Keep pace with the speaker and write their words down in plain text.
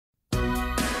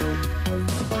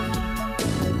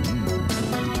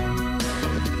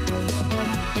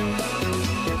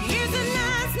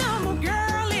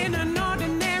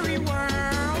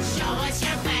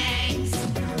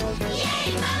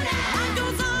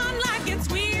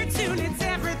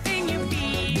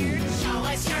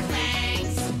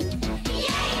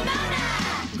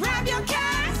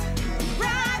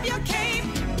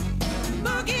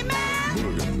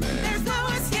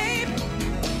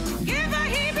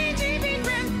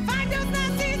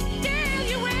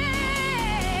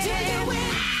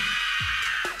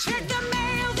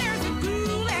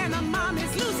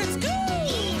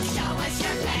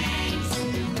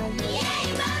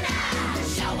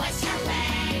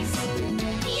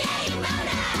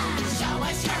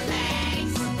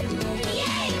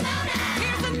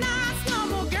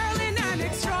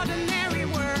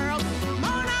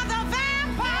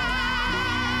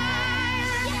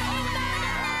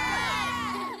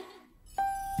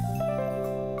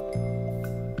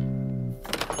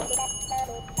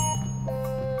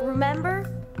remember?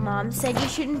 Mom said you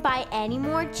shouldn't buy any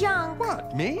more junk.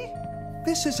 What, me?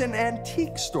 This is an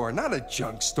antique store, not a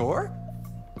junk store.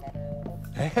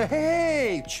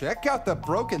 Hey, check out the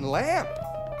broken lamp.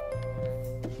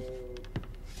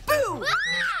 Boo!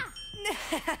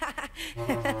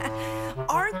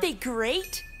 Aren't they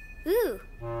great? Ooh,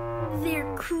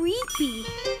 they're creepy.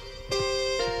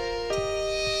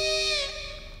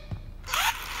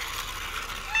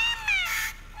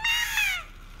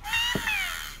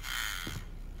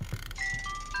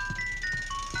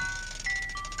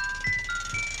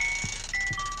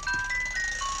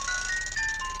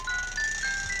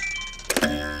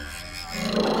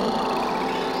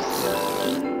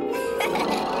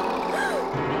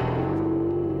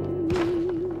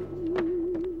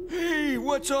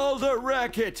 What's all the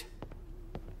racket?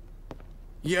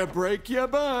 You break, you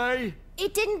buy.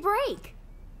 It didn't break.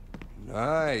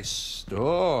 Nice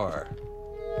store.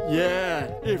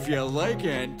 Yeah, if you like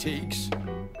antiques.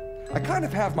 I kind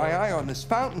of have my eye on this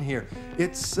fountain here.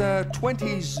 It's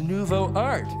 20s Nouveau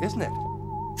art, isn't it?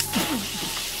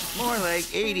 More like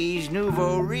 80s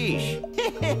nouveau riche.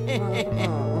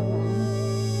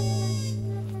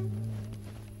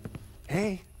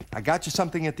 Hey, I got you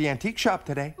something at the antique shop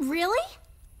today. Really?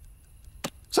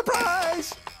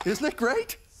 Surprise! Isn't it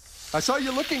great? I saw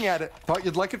you looking at it. Thought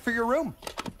you'd like it for your room.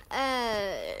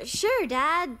 Sure,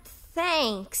 Dad.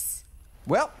 Thanks.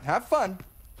 Well, have fun.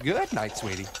 Good night,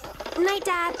 sweetie. Night,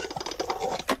 Dad.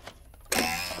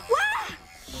 Wah!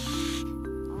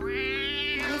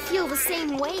 I feel the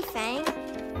same way, Fang.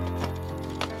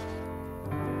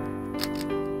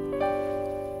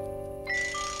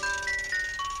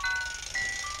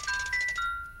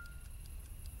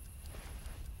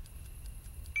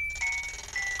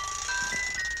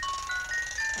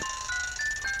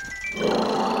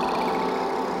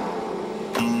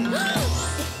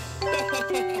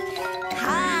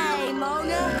 Hi,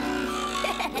 Mona.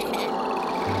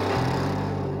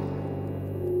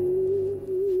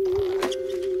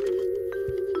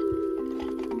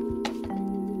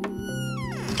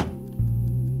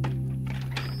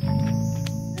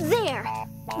 There.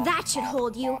 That should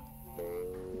hold you.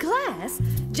 Class,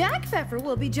 Jack Pfeffer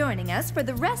will be joining us for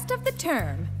the rest of the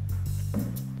term.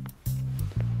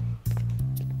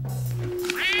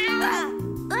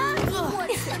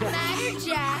 What's the matter,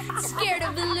 Jack? Scared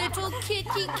of the little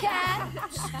kitty cat?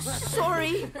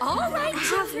 Sorry. All right,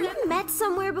 have we met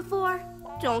somewhere before?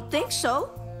 Don't think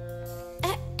so.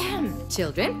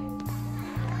 Children,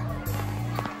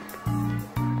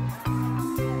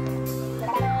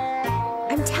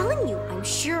 I'm telling you, I'm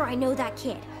sure I know that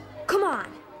kid. Come on.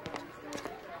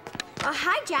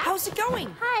 Hi, Jack. How's it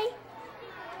going? Hi.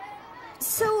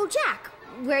 So, Jack,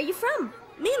 where are you from?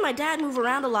 Me and my dad move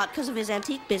around a lot because of his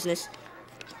antique business.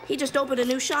 He just opened a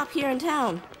new shop here in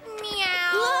town.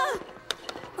 Meow.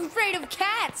 Afraid of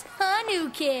cats, huh, new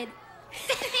kid?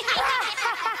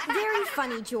 Very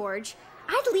funny, George.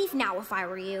 I'd leave now if I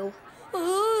were you.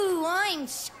 Ooh, I'm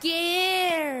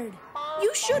scared.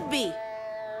 You should be.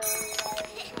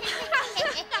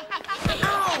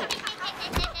 Ow!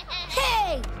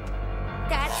 Hey!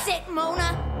 That's it,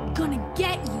 Mona. Gonna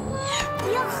get you.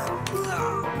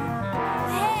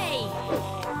 Hey!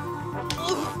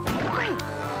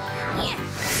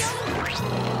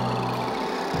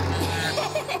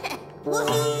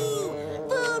 Woohoo!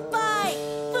 Food fight!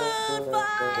 Food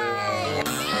fight!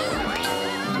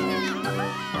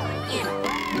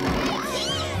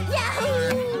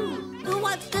 Yahoo! Who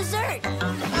wants dessert?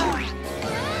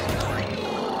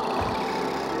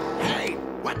 Hey,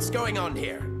 what's going on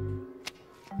here?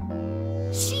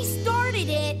 She started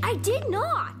it. I did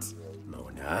not.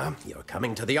 Mona, you're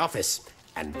coming to the office.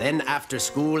 And then after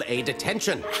school, a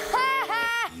detention.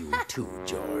 You too,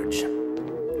 George.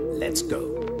 Let's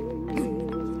go.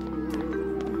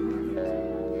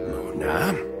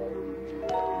 Mona?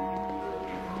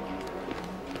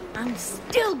 I'm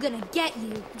still gonna get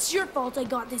you. It's your fault I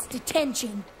got this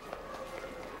detention.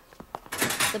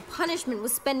 The punishment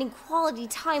was spending quality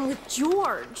time with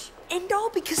George. And all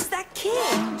because of that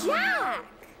kid. Jack!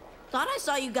 Thought I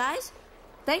saw you guys.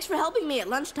 Thanks for helping me at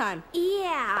lunchtime.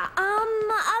 Yeah,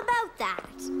 about that.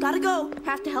 Gotta go.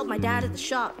 Have to help my dad at the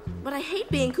shop. But I hate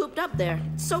being cooped up there.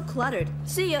 It's so cluttered.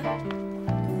 See ya.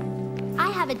 I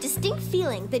have a distinct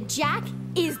feeling that Jack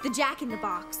is the Jack in the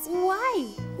Box. Why?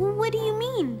 What do you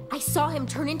mean? I saw him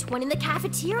turn into one in the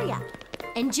cafeteria.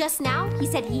 And just now, he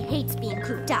said he hates being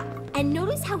cooped up. And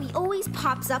notice how he always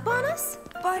pops up on us?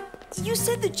 But you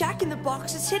said the Jack in the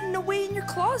Box is hidden away in your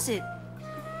closet.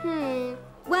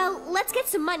 Well, let's get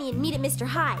some money and meet at Mr.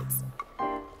 Hyde's.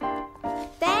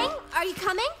 Bang, are you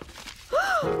coming?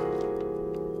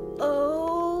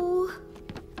 Oh.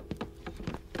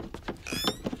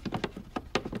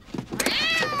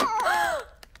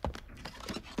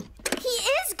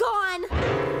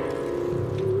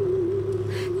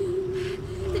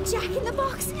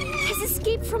 Jack-in-the-Box has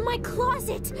escaped from my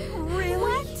closet. Really?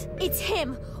 What? It's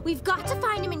him. We've got to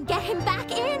find him and get him back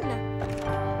in.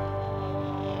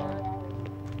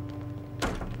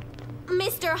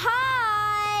 Mr.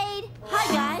 Hyde!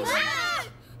 Hi, guys. Ah!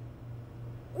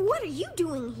 What are you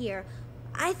doing here?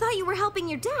 I thought you were helping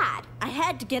your dad. I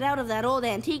had to get out of that old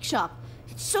antique shop.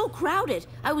 It's so crowded.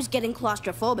 I was getting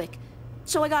claustrophobic.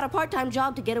 So I got a part-time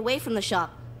job to get away from the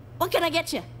shop. What can I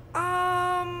get you?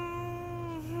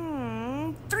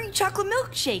 3 chocolate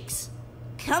milkshakes.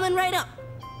 Coming right up.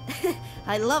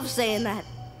 I love saying that.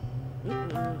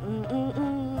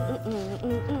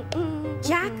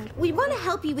 Jack, we want to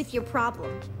help you with your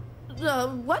problem.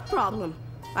 What problem?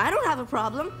 I don't have a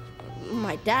problem.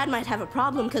 My dad might have a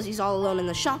problem because he's all alone in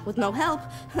the shop with no help.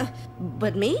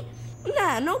 But me?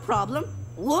 Nah, no problem.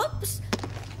 Whoops.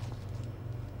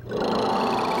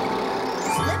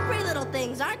 Slippery little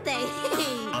things, aren't they?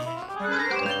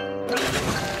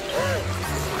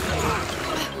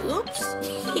 Oops.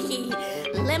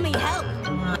 Let me help.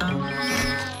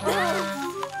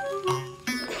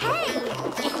 Hey!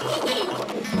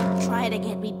 Try to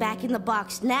get me back in the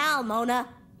box now, Mona.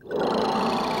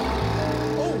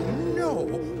 Oh, no.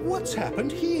 What's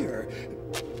happened here?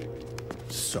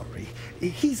 Sorry.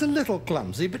 He's a little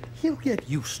clumsy, but he'll get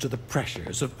used to the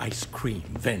pressures of ice cream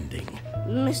vending.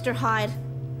 Mr. Hyde,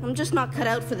 I'm just not cut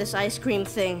out for this ice cream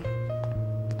thing.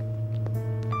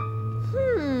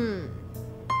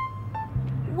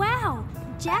 Wow,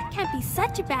 Jack can't be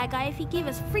such a bad guy if he gave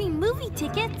us free movie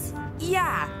tickets.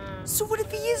 Yeah. So what if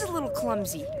he is a little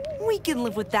clumsy? We can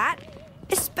live with that.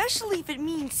 Especially if it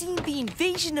means seeing the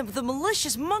invasion of the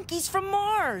malicious monkeys from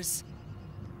Mars.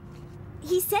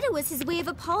 He said it was his way of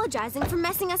apologizing for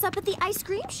messing us up at the ice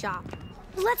cream shop.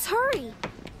 Let's hurry.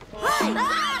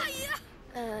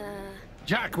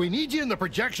 Jack, we need you in the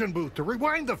projection booth to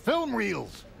rewind the film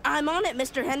reels. I'm on it,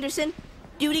 Mr. Henderson.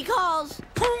 Duty calls.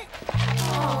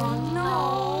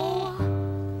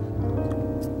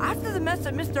 After the mess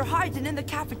at Mr. Hyde's and in the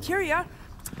cafeteria,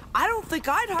 I don't think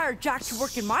I'd hire Jack to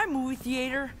work in my movie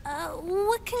theater.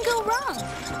 What can go wrong?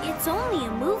 It's only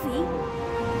a movie.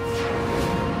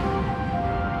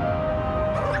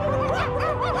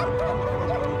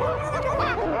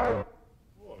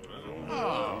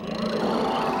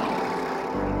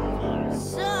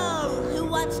 So, who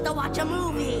wants to watch a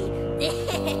movie?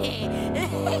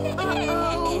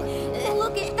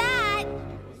 Look at that!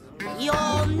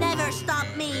 You'll never stop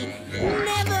me.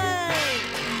 Never!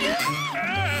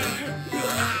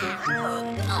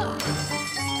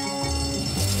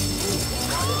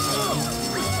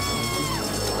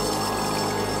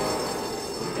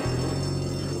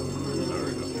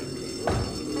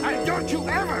 And don't you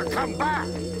ever come back!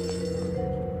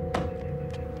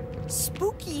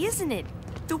 Spooky, isn't it?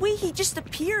 The way he just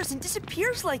appears and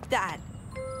disappears like that.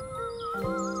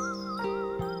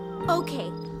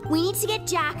 Okay, we need to get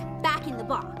Jack back in the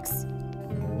box.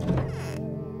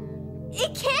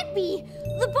 It can't be!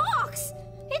 The box!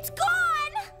 It's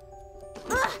gone!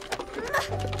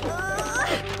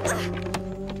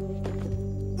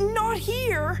 Not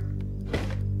here!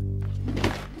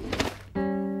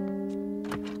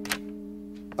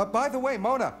 By the way,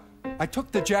 Mona, I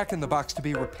took the Jack in the Box to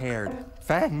be repaired.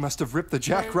 Fang must have ripped the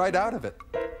Jack right out of it.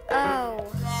 Oh.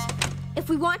 If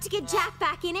we want to get Jack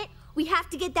back in it, we have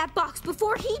to get that box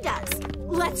before he does.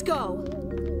 Let's go.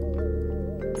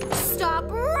 Stop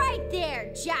right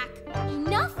there, Jack.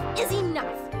 Enough is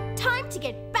enough. Time to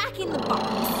get back in the box.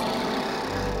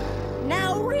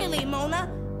 Now really, Mona,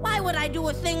 why would I do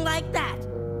a thing like that?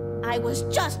 I was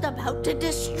just about to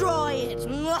destroy it.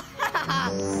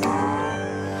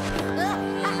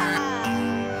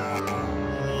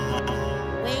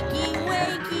 Wakey,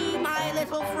 wakey, my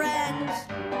little friends.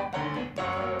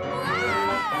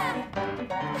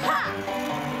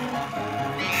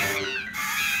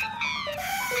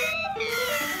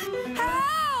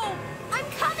 Help! I'm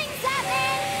coming,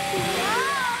 Zapman!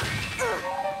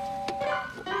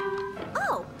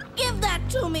 Oh, Give that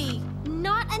to me.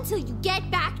 not until you get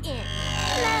back in.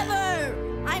 Never!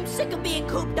 I'm sick of being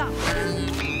cooped up.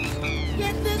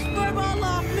 Get this furball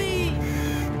off me!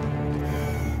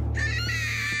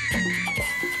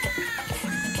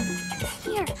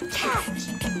 Here, catch.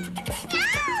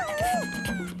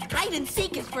 Hide and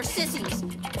seek is for sissies.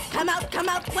 Come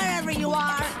out, wherever you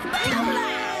are.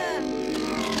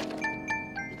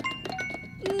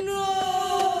 No!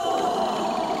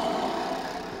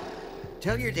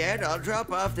 Tell your dad I'll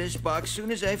drop off this box soon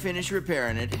as I finish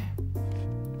repairing it.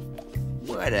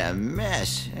 What a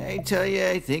mess. I tell you,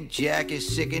 I think Jack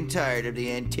is sick and tired of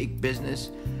the antique business.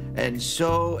 And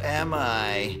so am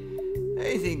I.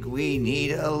 I think we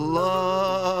need a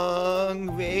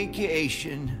long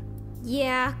vacation.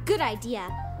 Yeah, good idea.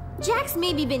 Jack's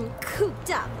maybe been cooped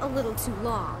up a little too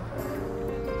long.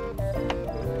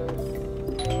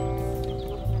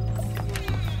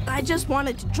 I just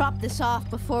wanted to drop this off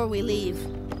before we leave.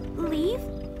 Leave?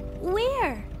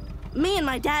 Where? Me and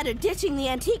my dad are ditching the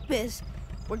antique biz.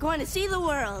 We're going to see the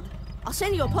world. I'll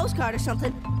send you a postcard or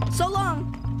something. So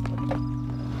long.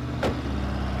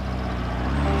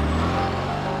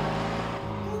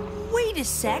 Wait a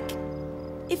sec.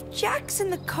 If Jack's in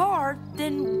the car,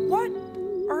 then what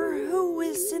or who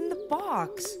is in the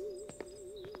box?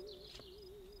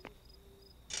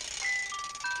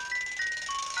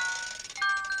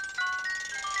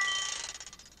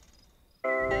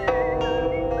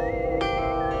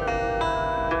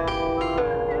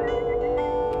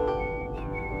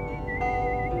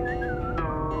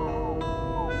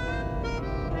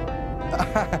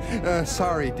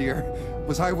 Sorry, dear.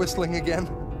 Was I whistling again?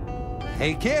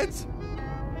 Hey, kids.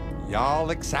 Y'all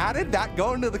excited not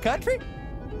going to the country?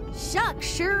 Shucks,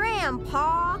 sure am,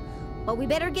 Pa. But we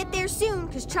better get there soon,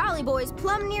 because Charlie Boy's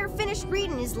plumb near finished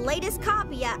reading his latest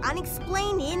copy of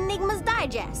Unexplained Enigmas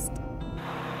Digest.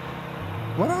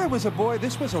 When I was a boy,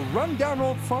 this was a run-down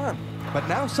old farm. But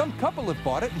now some couple have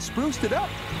bought it and spruced it up.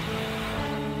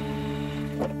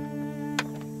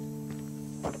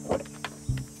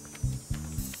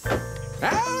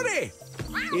 Howdy!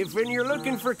 If you're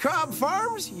looking for Cobb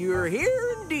Farms, you're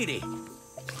here indeedy.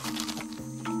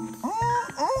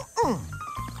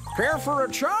 Care for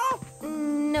a chow?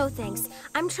 No, thanks.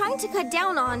 I'm trying to cut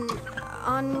down on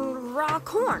raw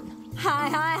corn.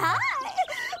 Hi.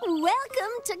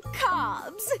 Welcome to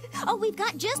Cobb's. Oh, we've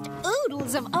got just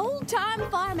oodles of old-time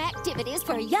farm activities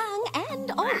for young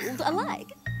and old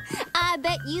alike. I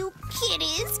bet you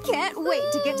kiddies can't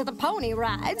wait to get to the pony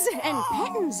rides and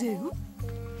petting zoo.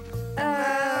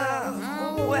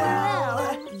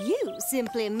 Well, you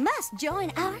simply must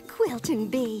join our quilting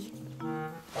bee.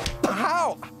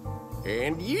 How?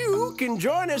 And you can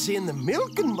join us in the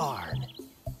milking barn.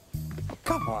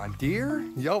 Come on, dear.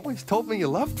 You always told me you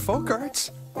loved folk arts.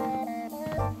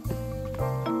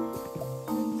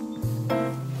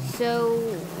 So,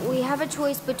 we have a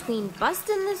choice between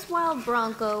busting this wild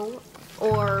bronco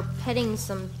or petting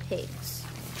some pigs.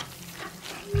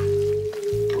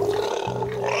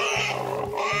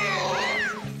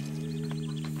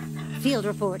 Field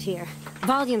report here.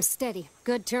 Volume steady.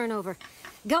 Good turnover.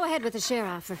 Go ahead with the share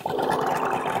offer.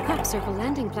 Crop circle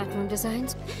landing platform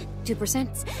designs.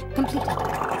 2% completed.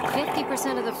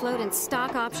 50% of the float in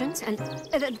stock options, and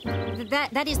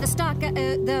that is the stock,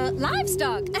 the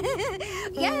livestock.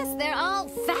 Yes, they're all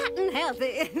fat and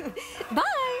healthy.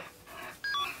 Bye.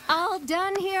 All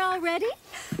done here already?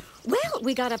 Well,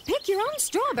 we got a pick your own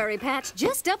strawberry patch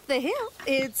just up the hill.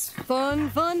 It's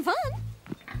fun.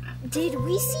 Did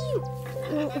we see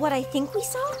what I think we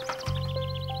saw?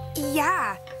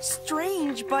 Yeah,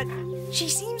 strange, but she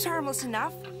seems harmless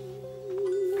enough.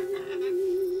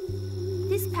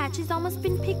 This patch has almost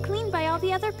been picked clean by all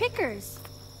the other pickers.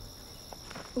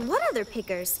 What other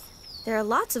pickers? There are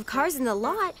lots of cars in the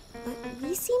lot, but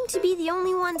we seem to be the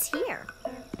only ones here.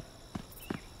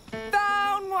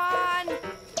 Found one!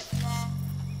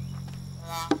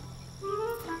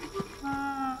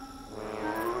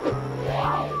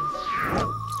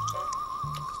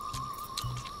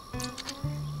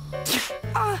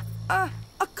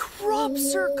 A crop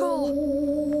circle!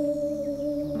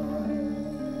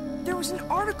 There was an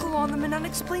article on them in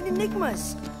Unexplained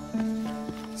Enigmas.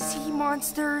 Sea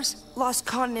monsters, lost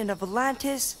continent of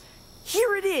Atlantis.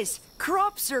 Here it is,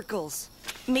 crop circles.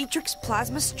 Matrix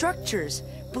plasma structures,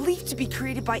 believed to be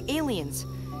created by aliens.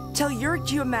 Telluric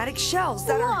geomatic shells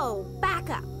that are... Whoa, back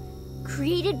up.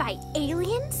 Created by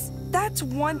aliens? That's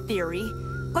one theory.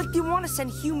 Like they want to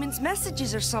send humans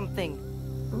messages or something.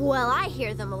 Well, I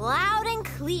hear them loud and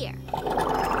clear.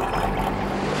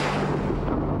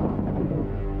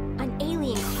 An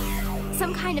alien car,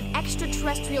 some kind of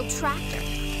extraterrestrial tractor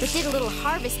that did a little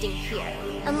harvesting here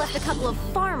and left a couple of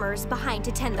farmers behind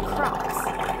to tend the crops.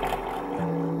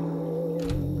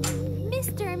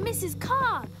 Mr. and Mrs.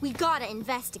 Cobb. We gotta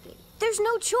investigate. There's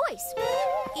no choice.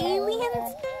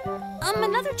 Aliens?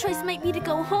 Another choice might be to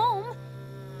go home.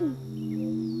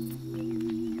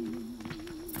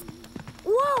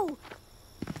 Whoa!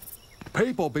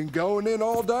 People been going in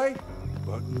all day,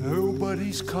 but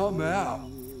nobody's come out.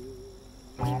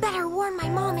 We better warn my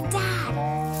mom and dad.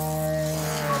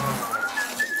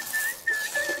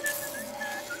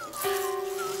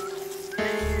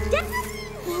 Dad,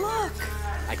 look!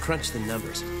 I crunched the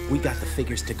numbers. We got the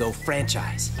figures to go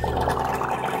franchise.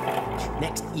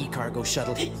 Next e-cargo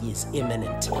shuttle is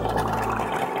imminent.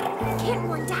 Can't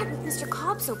warn Dad with Mr.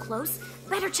 Cobb so close.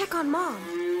 Better check on Mom.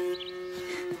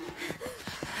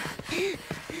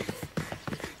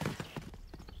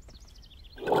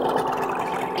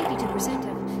 82%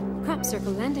 of crop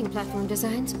circle landing platform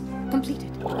designs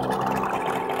completed.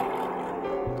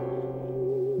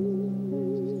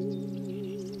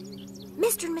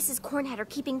 Mr. and Mrs. Cornhead are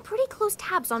keeping pretty close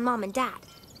tabs on Mom and Dad.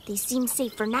 They seem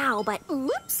safe for now, but...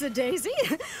 Whoops-a-daisy.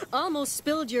 Almost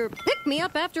spilled your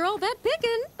pick-me-up after all that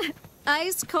pickin'.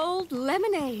 Ice-cold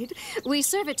lemonade. We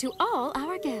serve it to all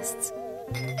our guests.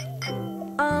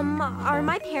 Are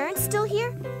my parents still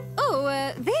here?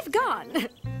 Oh, they've gone.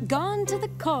 Gone to the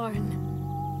corn.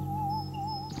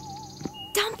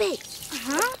 Dump it!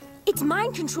 Huh? It's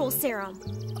mind control serum.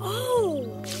 Oh!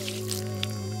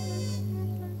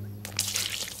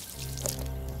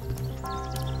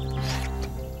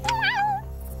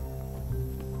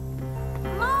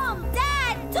 Mom!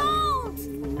 Dad! Don't!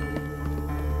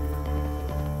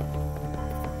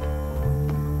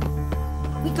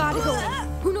 We gotta go in.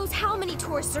 Who knows how many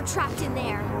tourists are trapped in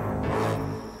there?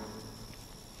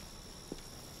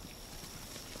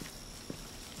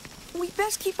 We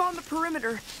best keep on the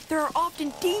perimeter. There are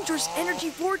often dangerous energy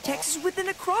vortexes within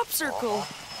a crop circle.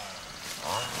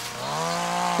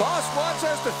 Boss wants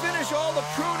us to finish all the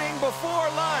pruning before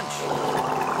lunch.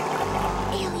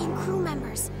 Alien crew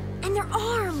members. And they're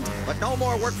armed. But no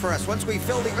more work for us once we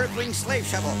fill the Earthling slave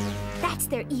shuttle. That's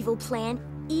their evil plan.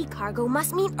 E-cargo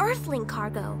must mean Earthling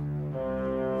cargo.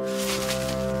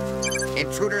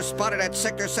 Intruders spotted at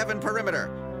Sector 7 perimeter.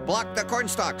 Block the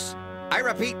cornstalks. I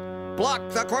repeat, block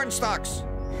the cornstalks.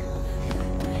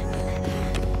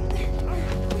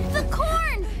 The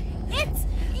corn! It's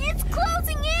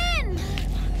closing in!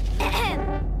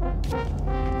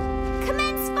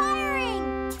 Commence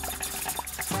firing!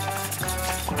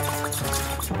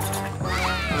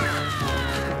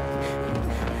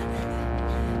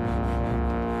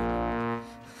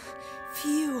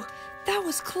 Phew, that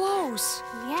was close.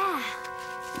 Yeah.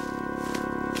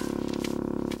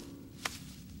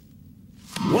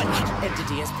 What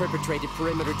entity has perpetrated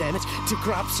perimeter damage to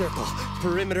crop circle?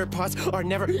 Perimeter pods are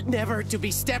never to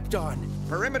be stepped on.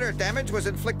 Perimeter damage was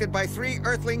inflicted by 3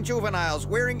 Earthling juveniles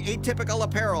wearing atypical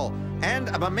apparel and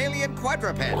a mammalian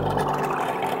quadruped. 3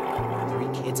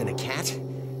 kids and a cat?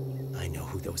 I know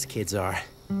who those kids are.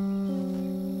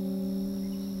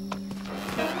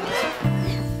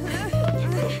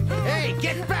 Hey,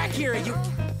 get back here, you...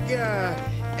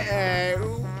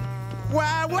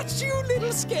 Why, what's you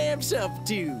little scamps up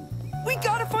to? We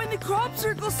gotta find the crop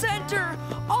circle center.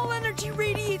 All energy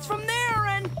radiates from there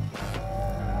and...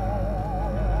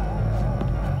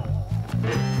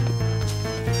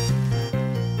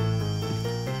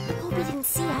 Hope he didn't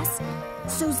see us.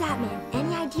 So, Zapman,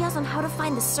 any ideas on how to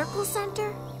find the circle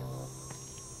center?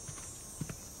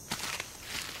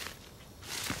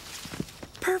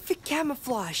 Perfect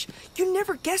camouflage. You'd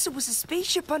never guess it was a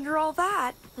spaceship under all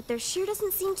that. But there sure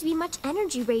doesn't seem to be much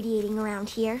energy radiating around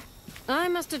here. I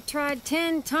must have tried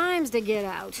 10 times to get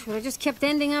out. I just kept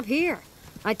ending up here.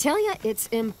 I tell you, it's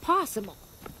impossible.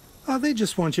 They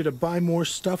just want you to buy more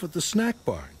stuff at the snack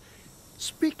barn.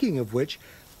 Speaking of which,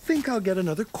 think I'll get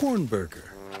another corn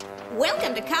burger.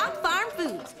 Welcome to Cobb Farm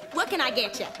Foods. What can I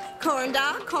get you? Corn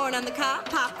dog, corn on the cob,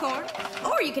 popcorn.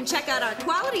 Or you can check out our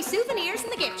quality souvenirs in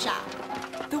the gift shop.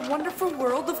 The wonderful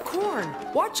world of corn.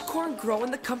 Watch corn grow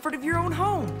in the comfort of your own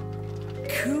home.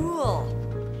 Cool.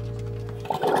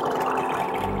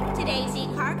 Today's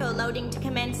e-cargo loading to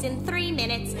commence in 3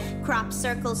 minutes. Crop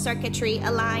circle circuitry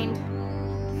aligned.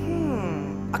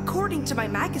 According to my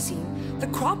magazine, the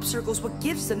crop circle's what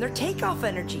gives them their takeoff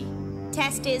energy.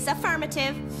 Test is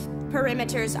affirmative.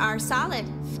 Perimeters are solid.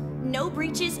 No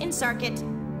breaches in circuit.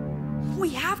 We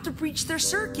have to breach their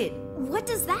circuit. What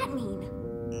does that mean?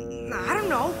 I don't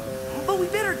know, but we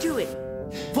better do it.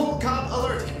 Full Cobb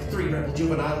alert! 3 rebel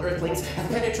juvenile Earthlings have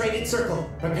penetrated circle.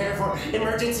 Prepare for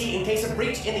emergency in case of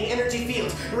breach in the energy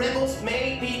field. Rebels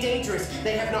may be dangerous.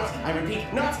 They have not, I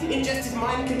repeat, not ingested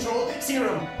mind control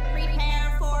serum.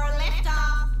 Prepare for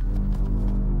liftoff.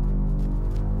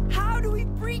 How do we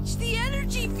breach the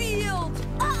energy field?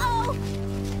 Uh-oh!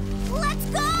 Let's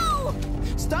go!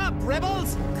 Stop,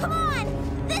 rebels! Come on!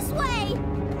 This way!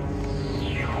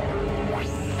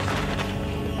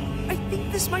 I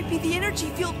think this might be the energy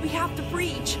field we have to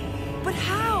breach. But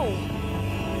how?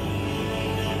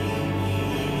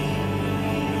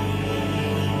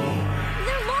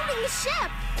 They're loading the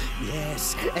ship!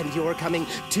 Yes, and you're coming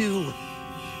too.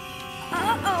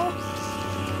 Uh-oh!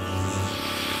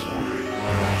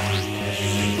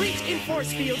 Breach in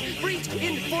force field! Breach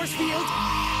in force field!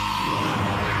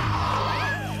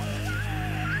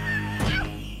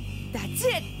 That's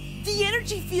it! The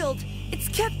energy field! It's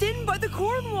kept in by the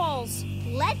corn walls!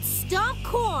 Let's stomp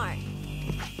corn!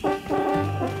 We're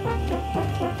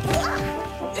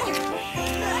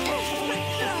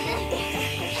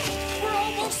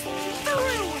almost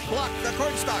through! Block the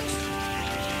corn stalks!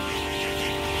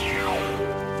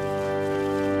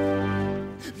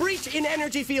 Breach in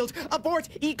energy field! Abort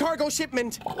e-cargo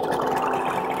shipment!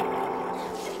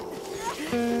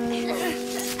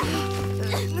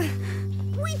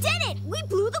 We did it! We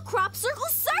blew the crop circle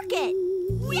circuit!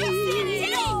 We did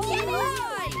it!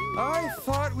 I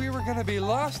thought we were gonna be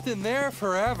lost in there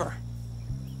forever.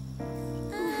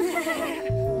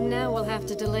 Now we'll have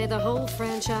to delay the whole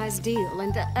franchise deal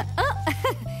and,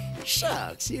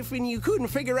 Shucks, if when you couldn't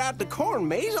figure out the corn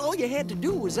maze, all you had to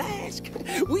do was ask.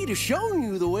 We'd have shown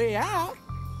you the way out.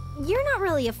 You're not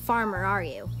really a farmer, are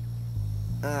you?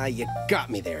 You got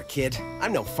me there, kid.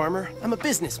 I'm no farmer. I'm a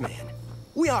businessman.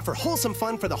 We offer wholesome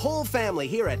fun for the whole family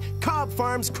here at Cobb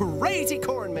Farm's Crazy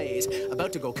Corn Maze.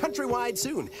 About to go countrywide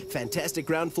soon. Fantastic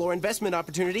ground floor investment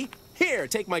opportunity. Here,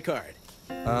 take my card.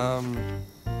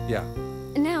 Yeah.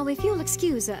 Now, if you'll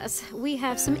excuse us, we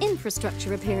have some infrastructure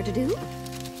repair to do.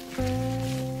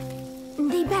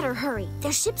 They better hurry.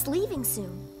 Their ship's leaving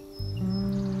soon.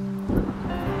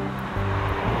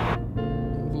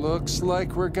 Looks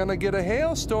like we're gonna get a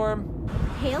hailstorm.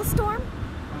 Hailstorm?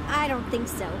 I don't think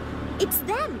so. It's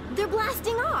them. They're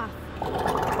blasting off.